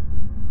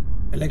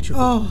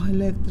 electrical. Oh,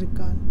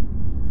 electrical.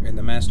 In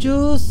the master.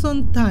 Just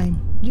on time.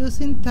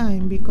 Just in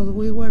time because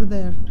we were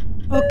there.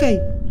 Okay.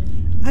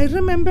 I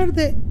remember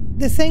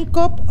the same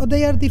cup or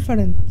they are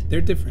different.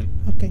 They're different.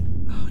 Okay.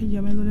 Ay,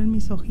 ya me duelen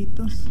mis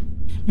ojitos.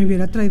 Me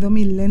hubiera traído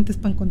mis lentes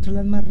para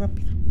encontrarlas más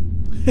rápido.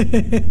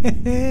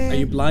 Are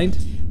you blind?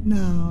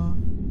 No.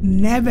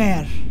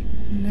 Never.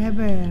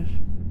 Never.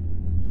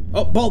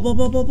 Oh, ball.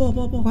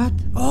 What?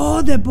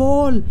 Oh, the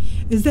ball.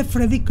 It's the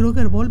Freddy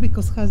Krueger ball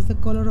because it has the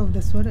color of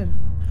the sweater.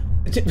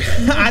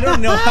 I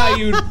don't know how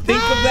you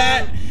think of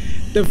that.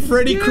 The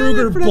Freddy Yeah,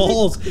 Krueger Freddy-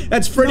 balls.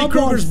 That's Freddy No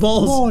Krueger's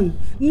balls. Ball.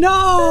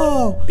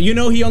 No. You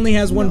know he only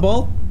has one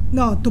ball?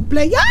 No, to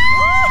play.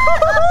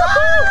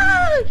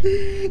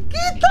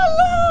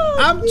 ¡Quítalo!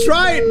 I'm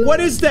trying. What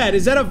is that?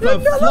 Is that a No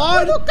lo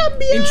flawed puedo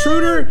cambiar.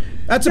 intruder?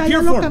 That's a Ya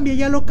pure lo form. cambié,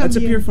 ya lo cambié. That's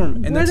a pure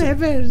form. And that's a,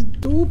 Whatever.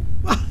 Tú,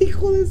 ay,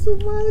 hijo de su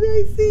madre,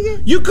 ahí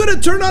sigue. you could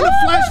have turned on a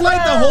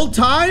flashlight the whole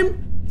time?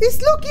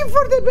 It's looking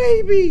for the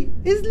baby.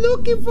 It's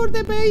looking for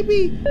the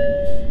baby.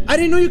 I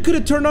didn't know you could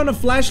have turned on a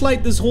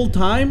flashlight this whole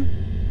time.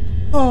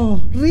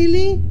 Oh,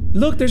 really?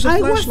 Look, there's a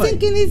I was flashlight.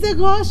 thinking it's the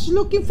ghost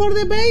looking for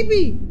the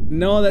baby.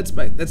 No, that's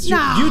your,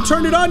 No. you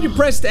turned it on. You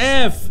pressed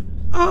F.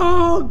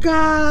 Oh,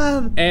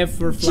 God. F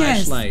for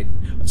flashlight.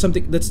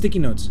 Something. That's sticky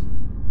notes.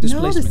 No,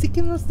 Displacement. the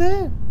sticky was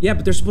there. Yeah,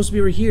 but they're supposed to be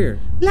right here.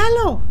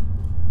 Lalo,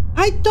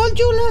 I told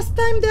you last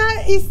time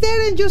that it's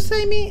there and you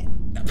say me.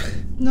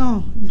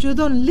 No, you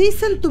don't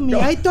listen to me. No.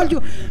 I told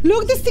you.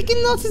 Look, the sticky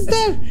notes is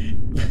there.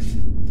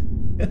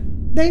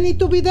 They need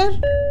to be there.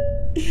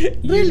 You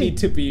Really? need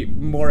to be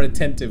more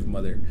attentive,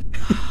 mother.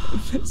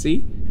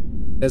 See?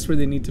 That's where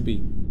they need to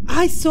be.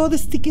 I saw the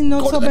sticky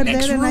notes Go to over the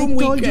next there and I room.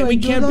 told you. We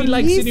and you can't be don't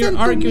like sitting here listen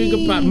to arguing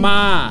me. about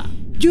Ma.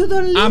 You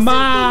don't listen Ama. to me.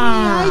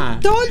 I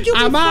told you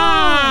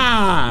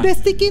Ama. before.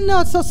 The sticky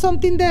notes or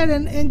something there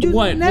and you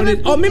What? never What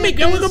is, put oh, me Mimic.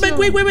 Oh, go back.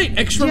 attention. Wait.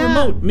 Extra Yeah.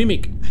 remote.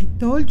 Mimic. I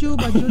told you,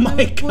 but you Oh my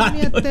never put God.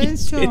 me no, you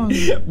attention.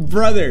 didn't.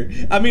 Brother.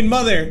 I mean,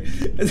 mother.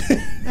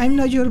 I'm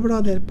not your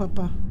brother,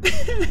 Papa.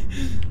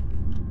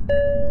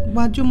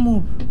 What you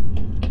move?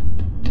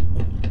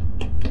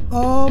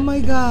 Oh my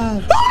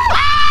God!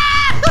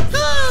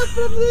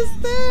 From the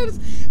stairs.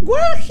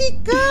 Where he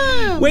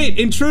come? Wait,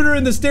 intruder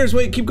in the stairs.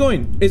 Wait, keep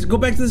going. Go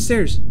back to the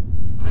stairs.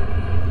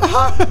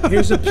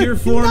 Here's a pure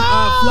form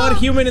flawed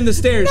human in the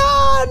stairs.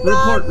 No,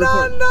 Report.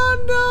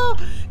 no.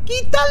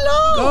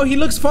 Quítalo. Oh, he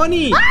looks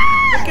funny. Look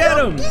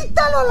at him.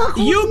 Quítalo,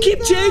 la You keep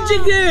jodida.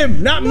 changing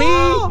him, not No. me.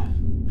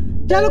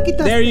 Ya lo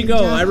quitaste. There you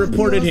go. Ya, I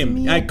reported Dios him.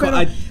 mío, I call-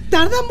 pero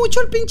tarda mucho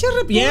el pinche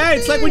reporte. Yeah,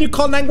 it's like when you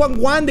call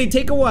 911, they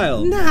take a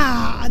while.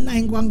 Nah,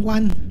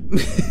 911.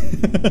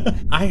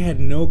 I had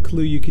no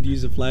clue you could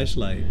use a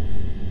flashlight.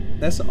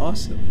 That's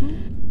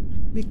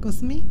awesome.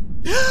 Because me?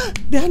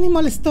 The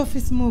animal stuff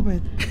is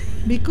moved.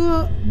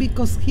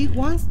 Because he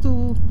wants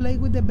to play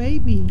with the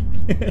baby.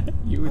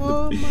 You were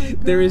Oh my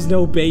God. There is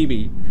no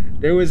baby.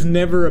 There was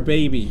never a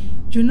baby.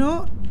 You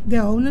know, the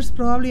owners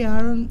probably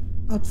are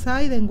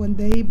outside and when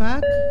they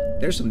back,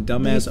 There's some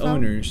dumbass They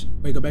found- owners.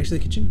 Wait, go back to the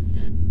kitchen.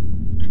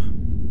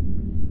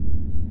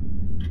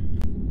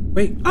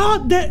 Wait,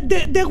 oh,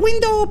 the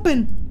window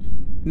open.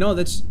 no,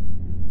 that's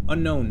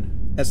unknown.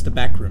 That's the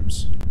back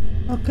rooms.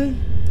 Okay.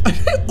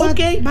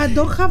 Okay. But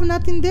don't have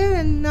nothing there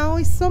and now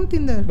it's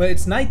something there. But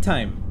it's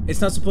nighttime.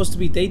 It's not supposed to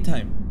be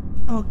daytime.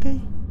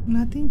 Okay.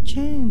 Nothing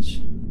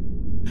changed.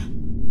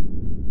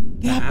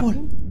 The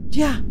apple.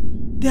 Yeah.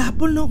 The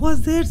apple no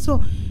was there,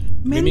 so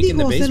Mimic in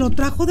the mendigo, se lo basement.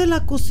 trajo de la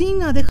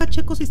cocina. Deja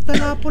checo si está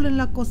el apple en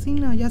la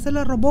cocina. Ya se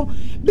la robó.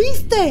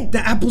 ¿Viste? The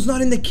apple's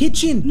not in the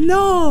kitchen.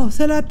 No,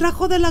 se la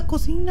trajo de la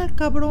cocina el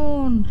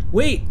cabrón.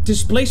 Wait,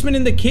 displacement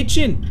in the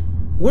kitchen.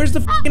 Where's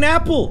the fucking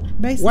apple?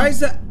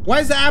 Basement. Why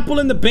is the apple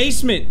in the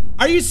basement?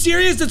 Are you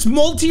serious? It's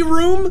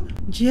multi-room?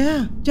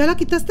 Yeah. ¿Ya la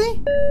quitaste?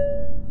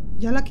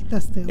 Ya la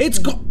quitaste. It's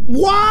okay.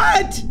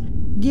 what?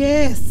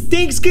 Yes.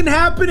 Things can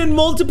happen in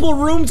multiple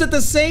rooms at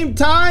the same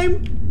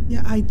time?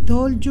 Yeah, I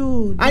told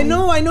you. I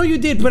know you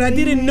did, but I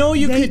didn't know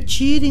you they could.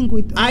 cheating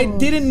with I us.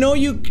 didn't know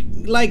you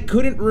like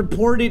couldn't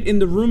report it in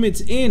the room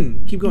it's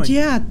in. Keep going.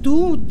 Yeah,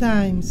 2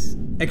 times.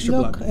 Extra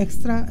Look, block.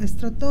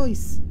 extra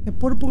toys. The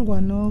purple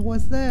one, no,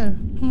 was there.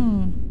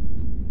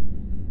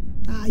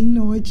 Ay,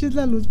 no eches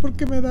la luz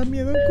porque me da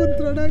miedo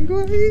encontrar algo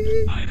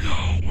ahí. I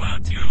know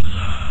what you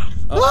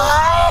love.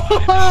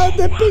 ¡Ah!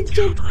 The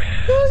picture.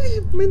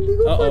 Ay,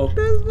 mendigo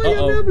fantasma,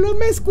 ya me habló,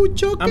 me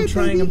escuchó que I'm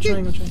trying.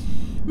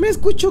 Me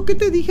escuchó que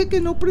te dije que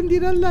no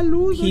prendieras la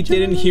luz. He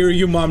didn't hear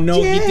you, Mom. No,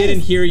 he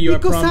didn't hear you, I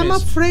because I'm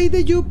promise. afraid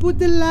that you put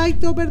the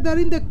light over there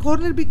in the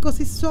corner because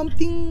it's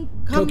something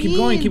coming.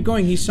 Go, keep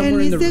going. He's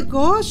somewhere and in the it's the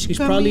ghost He's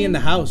coming. probably in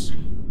the house.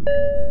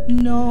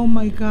 No,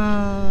 my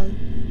God.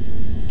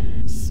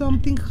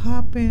 Something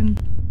happened.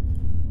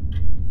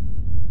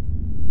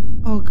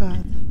 Oh,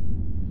 God.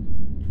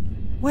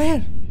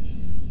 Where?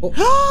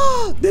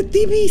 Oh. The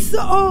TV is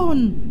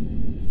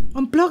on.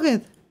 Unplug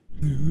it.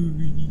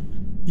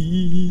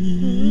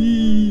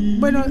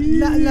 Bueno,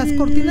 las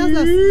cortinas,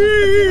 las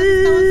persianas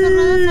estaban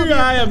cerradas o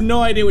I have abiertas.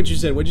 no idea what you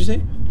said. What'd you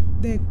say?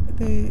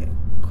 The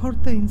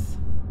curtains.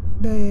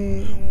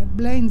 The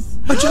blinds.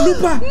 ¡A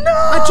chalupa! ¡No!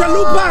 ¡A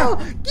chalupa!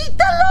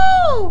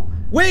 ¡Quítalo!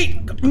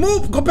 Wait!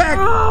 Move! Go back!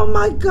 Oh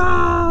my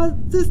God,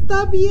 se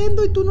está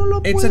viendo y tú no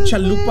lo It's a puedes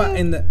chalupa ver.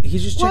 and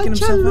he's just checking ¿Cuál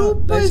himself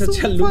out. chalupa? That's Es a un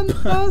chalupa.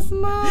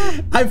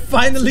 fantasma. I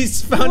finally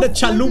found a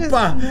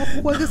chalupa. No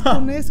juegues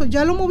con eso.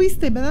 Ya lo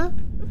moviste, ¿verdad?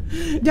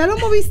 Ya lo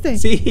moviste.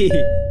 Sí.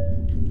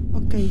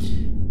 Okay,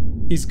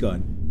 He's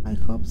gone. I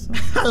hope so.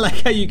 I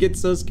like how you get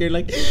so scared,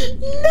 like,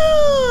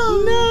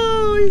 no!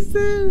 No, he's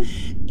there.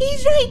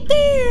 He's right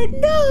there!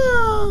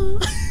 No!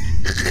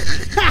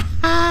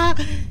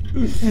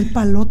 El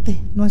palote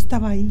no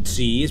estaba ahí.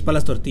 Sí, es para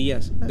las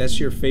tortillas. That's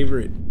your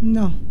favorite.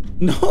 No,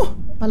 No.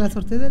 para las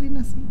tortillas de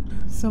harina sí.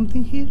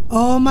 Something here.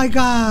 Oh my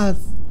God.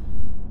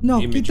 No,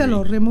 Imagery.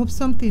 quítalo. Remove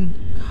something.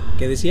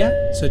 ¿Qué decía?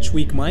 Such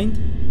weak mind.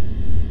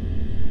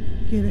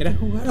 Quiere Mira. que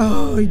jugar.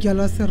 Ay, ya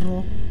lo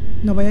cerró.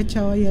 No vaya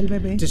echado ahí el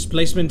bebé.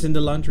 Displacement in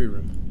the laundry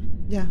room.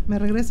 Ya, ¿me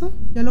regreso?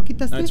 ¿Ya lo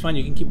quitaste? No, it's fine.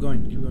 You can keep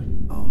going. Keep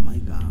going. Oh my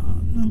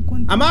God. No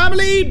encuentro.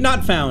 Amelie,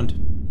 not found.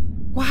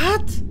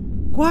 What?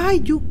 Why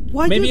you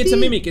Maybe it's a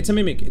did? mimic. It's a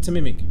mimic. It's a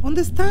mimic. ¿Dónde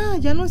está?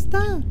 Ya no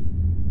está.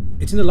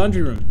 It's in the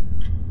laundry room.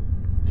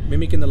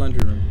 Mimic in the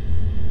laundry room.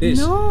 This.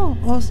 No.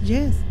 Oh,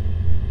 yes.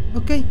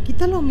 Ok,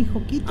 quítalo,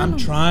 mijo, quítalo. I'm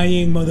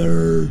trying,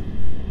 mother.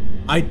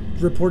 I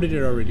reported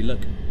it already. Look.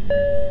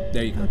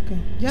 There you go. Ok,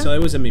 ya. So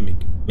it was a mimic.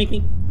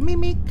 Mimic.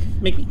 Mimic.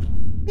 Mimic.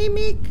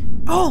 Mimic.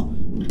 Oh,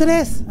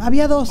 3.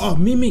 Había 2. Oh,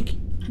 mimic.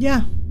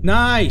 Ya.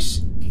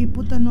 Nice. He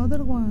put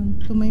another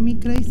one to make me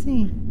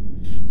crazy.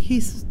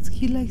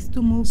 He likes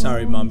to move.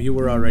 Sorry, around. Mom. You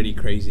were already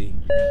crazy.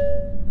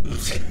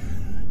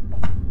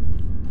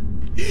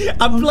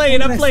 I'm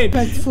playing.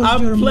 Respectful,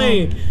 your I'm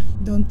playing. mom.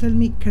 Don't tell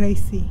me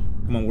crazy.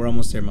 Come on, we're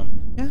almost there, Mom.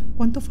 ¿Ya?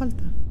 ¿Cuánto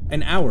falta?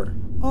 An hour.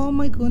 Oh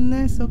my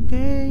goodness,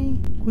 okay.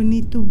 We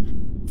need to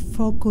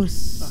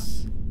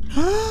focus.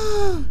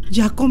 ¡Ah!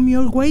 Ya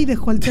comió el güey y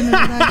dejó el tenedor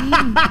ahí.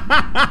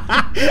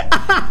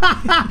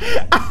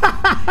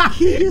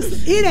 He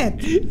just ate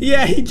it.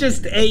 Yeah, he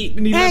just ate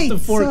and he left the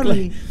fork.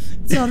 Sorry.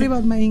 Sorry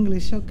about my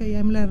English. Okay,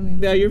 I'm learning.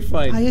 Yeah, you're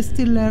fine. I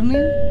still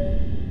learning.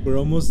 We're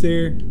almost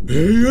there.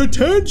 Pay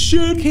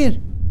attention. Here.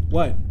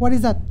 What? What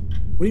is that?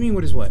 What do you mean?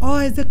 What is what? Oh,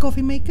 it's the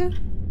coffee maker?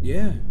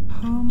 Yeah.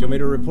 Oh, Do you want me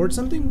to report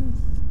something?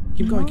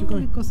 Keep going. Keep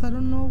going. Because I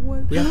don't know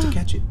where. We have to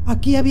catch it.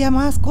 Aquí había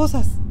más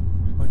cosas.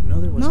 What? No,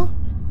 there wasn't.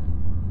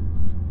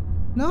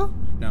 ¿No?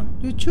 No.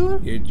 You sure?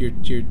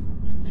 You're.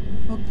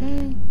 Ok.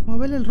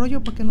 Muévele el rollo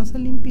para que no se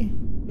limpie.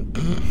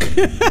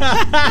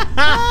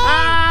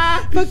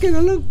 Para que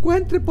no lo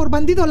encuentre por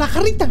bandido. La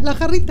jarrita.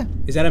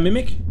 Is that a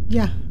mimic?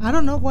 Yeah. I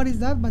don't know what is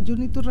that, but you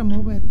need to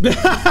remove it.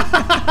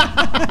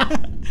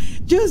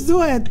 Just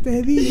do it,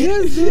 Eddie.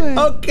 Just do it.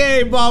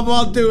 Okay, Bob,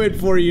 I'll do it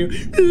for you.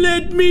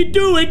 Let me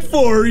do it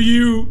for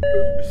you.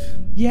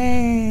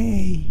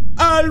 Yay.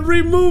 I'll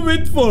remove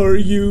it for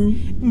you,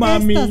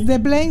 mommy. Estas, the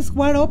blinds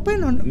were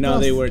open or No,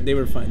 closed? they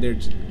were fine. They're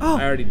just, Oh,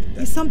 I already did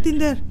that. is something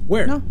there?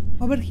 Where? No,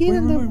 over here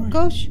in the Where?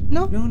 couch.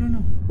 No?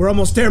 No. We're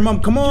almost there,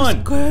 Mom. Come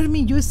on.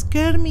 You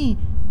scare me.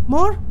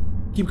 More?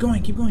 Keep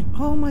going.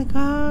 Oh my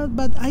God,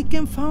 but I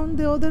can find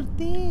the other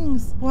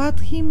things. What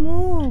he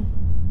moved?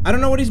 I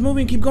don't know what he's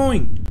moving. Keep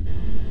going.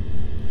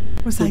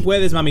 Pues Tú I-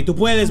 puedes, mami. Tú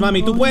puedes,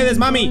 mami. Tú puedes,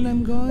 mami.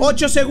 I'm going.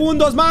 8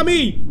 segundos,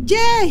 mami.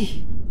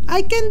 Yay!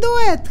 I can do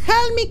it.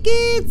 Help me,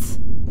 kids.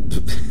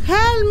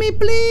 Help me,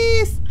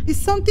 please. Is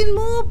something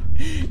move?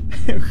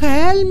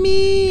 Help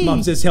me.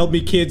 Mom says, help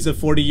me, kids. A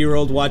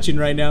 40-year-old watching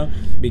right now.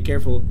 Be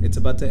careful. It's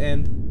about to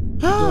end.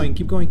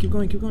 Keep going.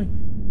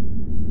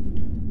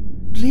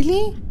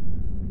 Really?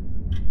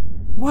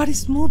 What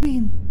is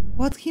moving?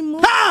 What he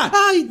moved? Ah!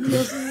 Ay,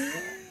 Dios mío.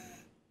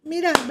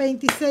 Mira,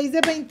 26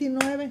 de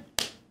 29.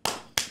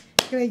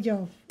 Great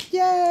job.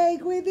 Yay,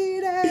 we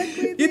did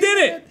it. You did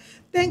it.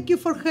 Thank you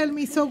for helping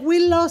me. So we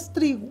lost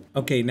 3.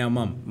 Okay, now,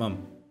 Mom.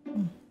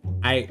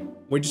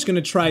 We're just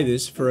gonna try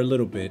this for a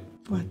little bit.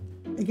 What?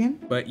 Again?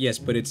 But yes,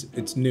 but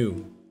it's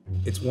new.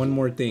 It's one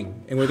more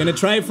thing, and we're gonna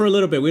try it for a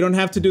little bit. We don't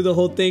have to do the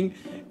whole thing.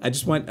 I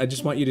just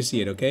want you to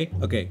see it, okay?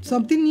 Okay.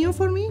 Something new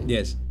for me?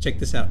 Yes. Check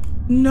this out.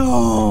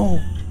 No.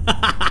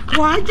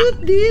 Why you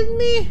did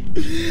me?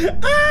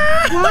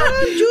 What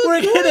are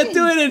you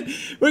doing?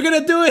 We're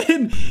gonna do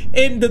it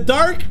in the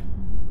dark.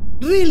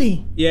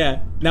 Really?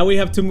 Yeah. Now we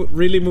have to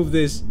really move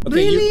this. Okay.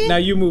 Really? Now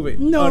you move it.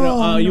 No. Oh,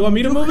 no. You want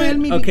me to move it? Help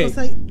me Okay.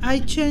 because I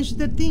changed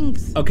the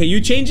things. Okay.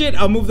 You change it.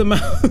 I'll move the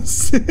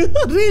mouse.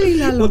 Really,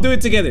 Lalo? We'll do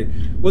it together.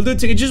 We'll do it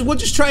together. We'll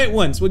just try it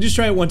once. We'll just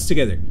try it once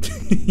together.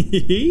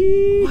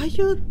 Why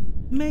you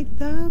make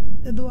that,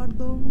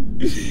 Eduardo?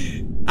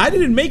 I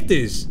didn't make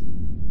this.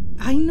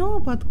 I know,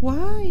 but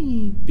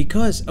why?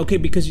 Because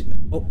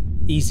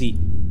easy.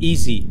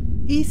 Easy.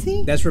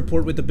 That's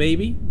report with the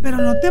baby. Pero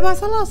no te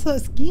vas a las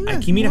esquinas.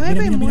 Aquí, mira,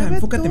 mueve, mira. mueve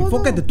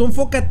Enfócate, todo. tú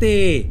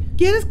enfócate.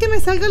 ¿Quieres que me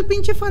salga el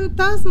pinche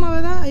fantasma,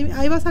 verdad?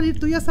 Ahí va a salir,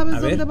 tú ya sabes A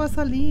dónde ver. va a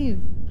salir.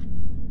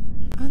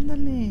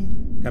 Ándale.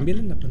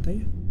 Cámbiale la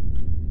pantalla.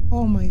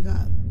 Oh my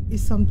god,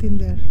 is something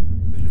there.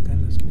 A ver, acá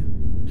en la esquina.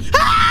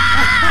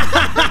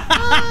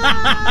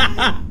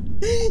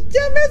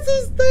 ¡Ya me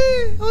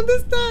asusté! ¿Dónde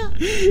está?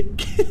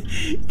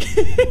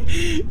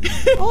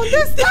 ¿Dónde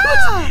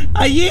está?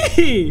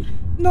 ¡Allí!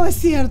 No es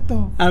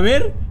cierto. A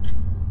ver.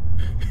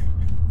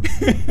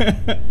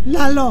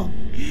 Lalo.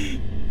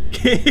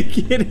 ¿Qué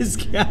quieres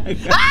que haga?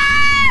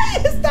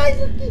 ¡Ay! Está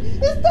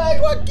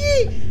algo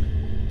aquí.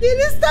 ¿Quién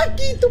está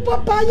aquí? Tu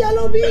papá, ya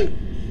lo vi.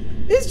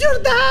 It's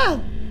your dad.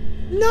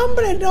 No,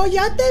 hombre, no,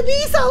 ya te vi,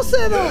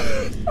 Saucedo.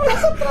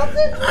 Estás atrás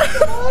de mí,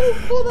 te voy a dar un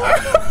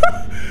codazo.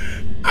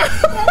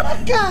 Ven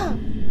acá.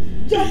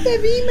 Ya te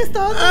vi, me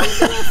estabas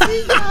dando la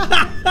silla.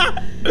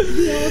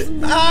 Dios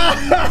mío.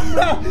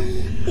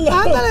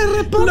 Ándale,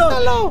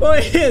 repórtalo. No,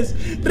 oyes,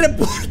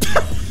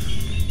 repórtalo.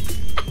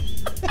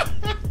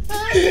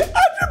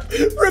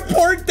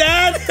 Report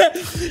that.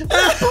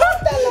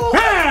 Repórtalo.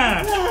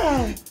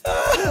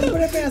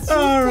 Hombre, me asustas.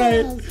 All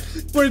right,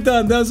 we're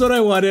done. That's what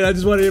I wanted. I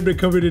just wanted him to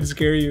come in and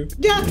scare you.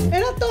 Ya,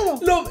 era todo.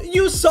 No,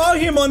 you saw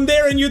him on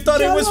there and you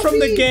thought it was from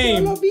the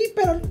game. Yo lo vi,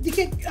 pero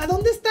dije, ¿a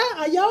dónde está?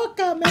 Allá o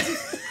acá. Me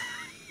asusté.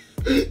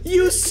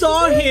 You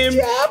saw him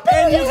Ya,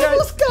 pero and yo lo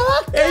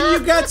buscaba acá. and you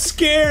got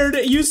scared.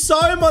 You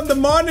saw him on the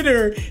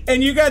monitor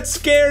and you got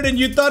scared and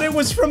you thought it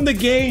was from the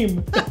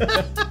game.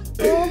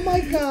 Oh my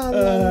god.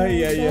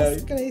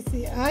 That's yeah.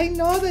 crazy. I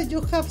know that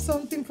you have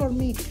something for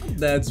me.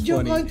 That's You're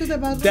funny. going to the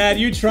bathroom. Dad,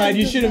 you tried.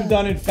 You Thank should have Dad.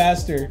 done it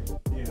faster.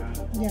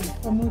 Ya,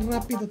 fue muy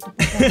rápido tu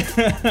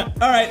papá.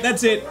 All right,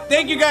 that's it.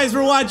 Thank you guys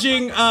for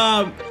watching.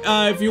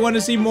 If you want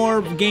to see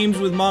more games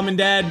with mom and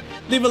dad,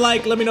 leave a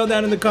like. Let me know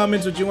down in the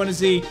comments what you want to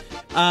see.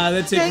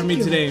 That's it for Thank me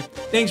you. today.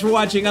 Thanks for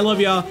watching. I love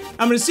y'all.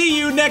 I'm gonna see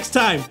you next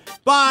time.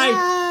 Bye.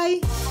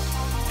 Bye.